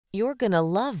You're gonna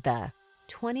love the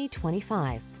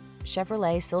 2025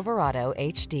 Chevrolet Silverado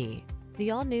HD.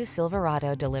 The all-new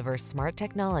Silverado delivers smart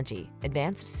technology,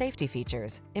 advanced safety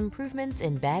features, improvements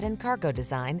in bed and cargo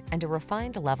design, and a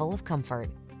refined level of comfort.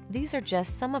 These are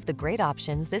just some of the great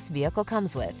options this vehicle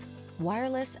comes with: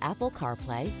 wireless Apple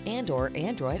CarPlay and/or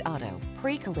Android Auto,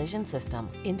 pre-collision system,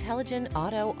 intelligent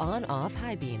auto on-off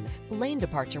high beams, lane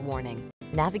departure warning,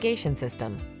 navigation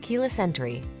system, keyless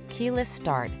entry, keyless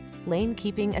start, lane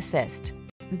keeping assist,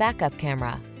 backup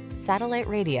camera, satellite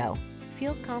radio.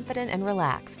 Feel confident and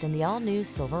relaxed in the all-new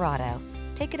Silverado.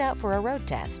 Take it out for a road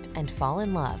test and fall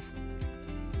in love.